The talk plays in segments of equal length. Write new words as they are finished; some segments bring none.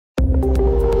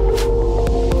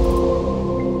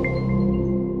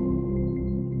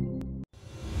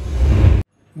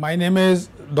My name is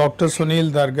Dr. Sunil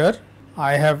Dargar.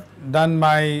 I have done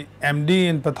my MD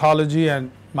in pathology and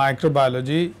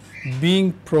microbiology,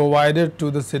 being provided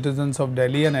to the citizens of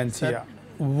Delhi and NCR.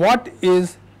 What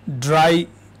is dry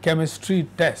chemistry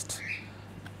test?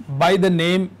 By the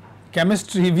name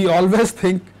chemistry, we always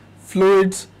think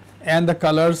fluids and the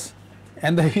colors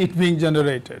and the heat being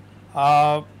generated.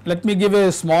 Let me give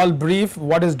a small brief.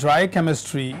 What is dry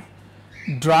chemistry?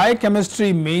 Dry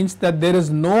chemistry means that there is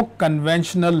no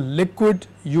conventional liquid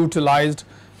utilized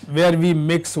where we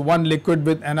mix one liquid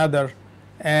with another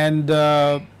and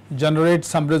generate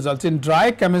some results. In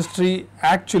dry chemistry,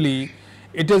 actually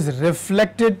it is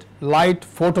reflected light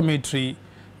photometry,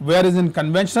 whereas in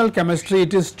conventional chemistry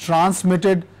it is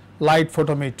transmitted light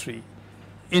photometry.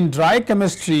 In dry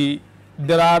chemistry,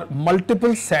 there are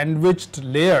multiple sandwiched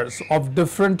layers of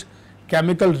different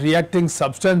chemical reacting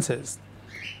substances,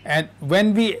 and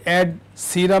when we add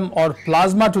serum or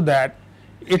plasma to that,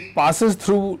 it passes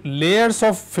through layers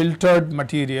of filtered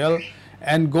material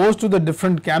and goes to the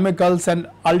different chemicals and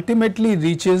ultimately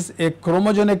reaches a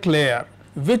chromogenic layer,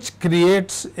 which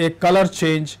creates a color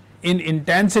change in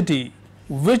intensity,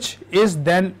 which is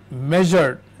then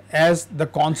measured as the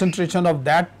concentration of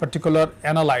that particular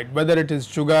analyte, whether it is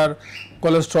sugar,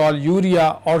 cholesterol,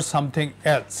 urea or something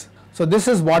else. So this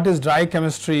is what is dry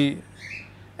chemistry,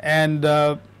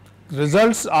 and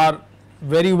results are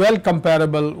very well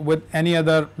comparable with any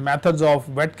other methods of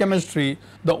wet chemistry.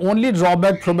 The only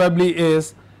drawback probably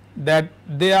is that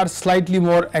they are slightly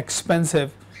more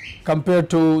expensive compared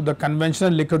to the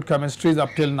conventional liquid chemistries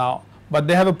up till now, but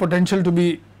they have a potential to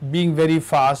be being very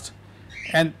fast,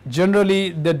 and generally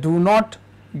they do not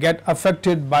get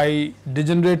affected by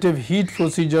degenerative heat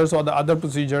procedures or the other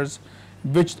procedures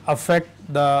which affect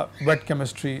the wet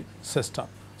chemistry system.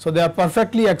 So they are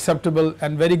perfectly acceptable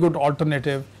and very good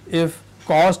alternative if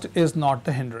cost is not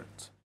the hindrance.